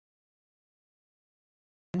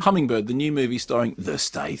Hummingbird, the new movie starring the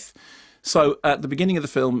Stath. So at the beginning of the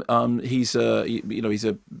film, he's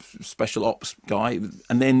a special ops guy,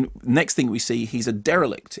 and then next thing we see, he's a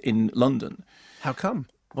derelict in London. How come?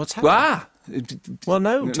 What's happened? Well,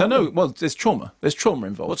 no. Well, there's trauma. There's trauma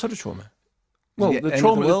involved. What sort of trauma? Well,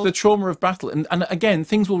 the trauma of battle, and again,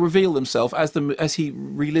 things will reveal themselves as he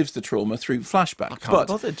relives the trauma through flashback. I can't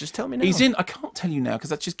bother. Just tell me now. I can't tell you now because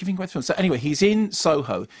that's just giving away the film. So anyway, he's in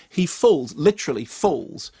Soho. He literally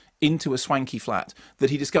falls into a swanky flat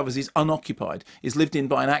that he discovers is unoccupied, is lived in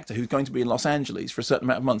by an actor who's going to be in Los Angeles for a certain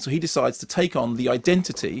amount of months. So he decides to take on the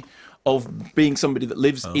identity of being somebody that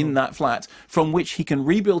lives in that flat, from which he can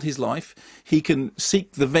rebuild his life, he can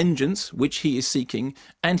seek the vengeance which he is seeking,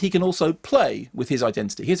 and he can also play with his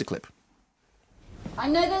identity. Here's a clip. I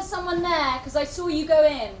know there's someone there because I saw you go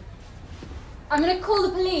in. I'm going to call the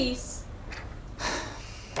police.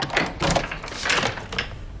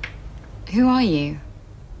 Who are you?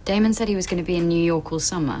 Damon said he was going to be in New York all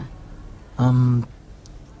summer.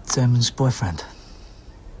 Damon's boyfriend.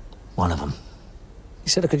 One of them. He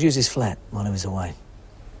said I could use his flat while he was away.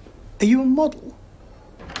 Are you a model?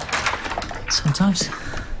 Sometimes.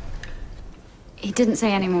 He didn't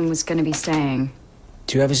say anyone was going to be staying.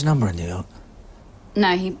 Do you have his number in New York?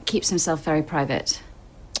 No, he keeps himself very private.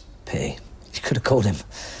 P. You could have called him.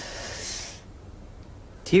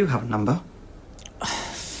 Do you have a number?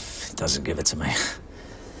 He doesn't give it to me.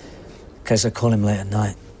 In case I call him late at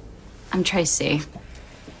night. I'm Tracy.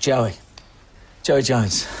 Joey. Joey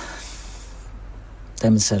Jones.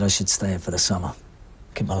 Damon said I should stay here for the summer.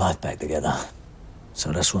 Get my life back together.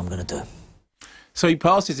 So that's what I'm going to do. So he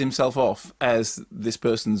passes himself off as this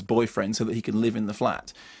person's boyfriend so that he can live in the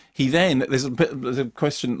flat. He then, there's a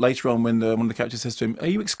question later on when one of the characters says to him, "Are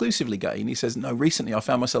you exclusively gay?" And he says, "No, recently I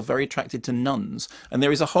found myself very attracted to nuns." And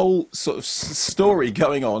there is a whole sort of story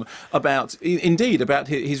going on about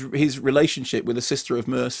his relationship with a Sister of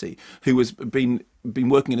Mercy who has been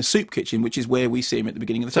working in a soup kitchen, which is where we see him at the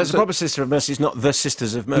beginning of the film. So the proper Sister of Mercy is not the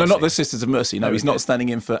Sisters of Mercy? No, not the Sisters of Mercy. No, he's not standing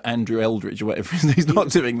in for Andrew Eldridge or whatever. He's not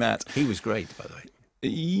doing that. He was great, by the way.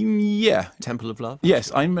 Yeah. Temple of Love?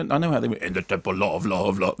 Yes, I know how they were. In the Temple of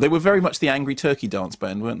Love. They were very much the Angry Turkey dance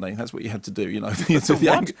band, weren't they? That's what you had to do, you know.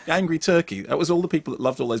 The Angry Turkey. That was all the people that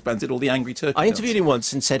loved all those bands did all the Angry Turkey I interviewed him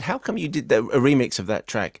once and said, how come you did a remix of that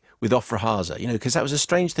track with Ofra Haza? You know, because that was a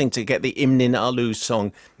strange thing to get the Imnin Alu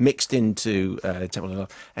song mixed into Temple of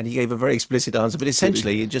Love. And he gave a very explicit answer, but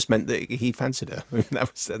essentially it just meant that he fancied her.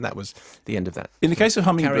 that was the end of that. In the case of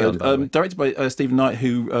Hummingbird, directed by Stephen Knight,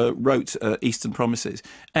 who wrote Eastern Promises,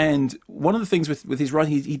 and one of the things with his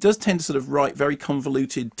writing, he does tend to sort of write very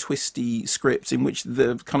convoluted, twisty scripts in which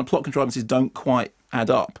the kind of plot contrivances don't quite add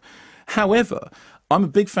up. However, I'm a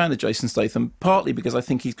big fan of Jason Statham, partly because I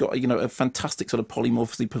think he's got, a fantastic sort of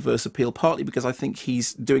polymorphously perverse appeal, partly because I think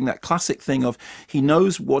he's doing that classic thing of he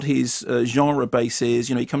knows what his genre base is.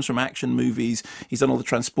 He comes from action movies, he's done all the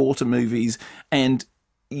Transporter movies, and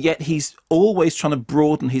yet he's always trying to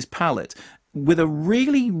broaden his palette with a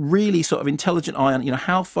really, really sort of intelligent eye on,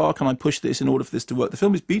 how far can I push this in order for this to work? The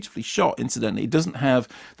film is beautifully shot, incidentally. It doesn't have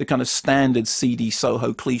the kind of standard seedy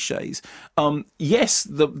Soho cliches. Yes,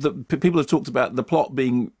 the people have talked about the plot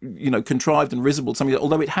being, contrived and risible, something,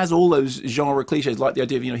 although it has all those genre cliches, like the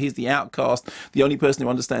idea of, he's the outcast, the only person who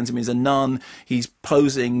understands him is a nun, he's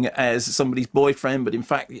posing as somebody's boyfriend, but in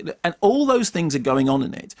fact, and all those things are going on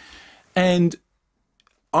in it. And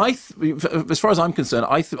as far as I'm concerned,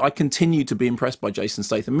 I continue to be impressed by Jason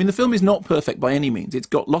Statham. I mean, the film is not perfect by any means. It's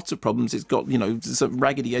got lots of problems. It's got, some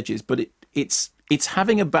raggedy edges, but it's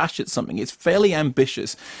having a bash at something. It's fairly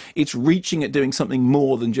ambitious. It's reaching at doing something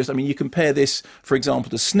more than just, you compare this, for example,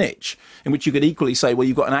 to Snitch, in which you could equally say, well,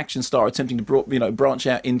 you've got an action star attempting to, branch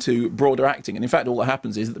out into broader acting. And in fact, all that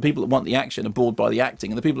happens is that the people that want the action are bored by the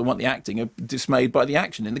acting, and the people that want the acting are dismayed by the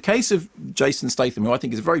action. In the case of Jason Statham, who I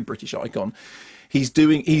think is a very British icon,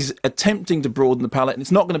 he's attempting to broaden the palette, and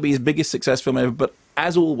it's not going to be his biggest success film ever, but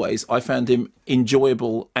as always, I found him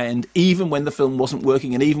enjoyable, and even when the film wasn't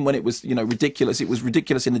working, and even when it was, ridiculous, it was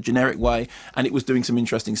ridiculous in a generic way, and it was doing some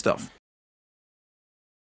interesting stuff.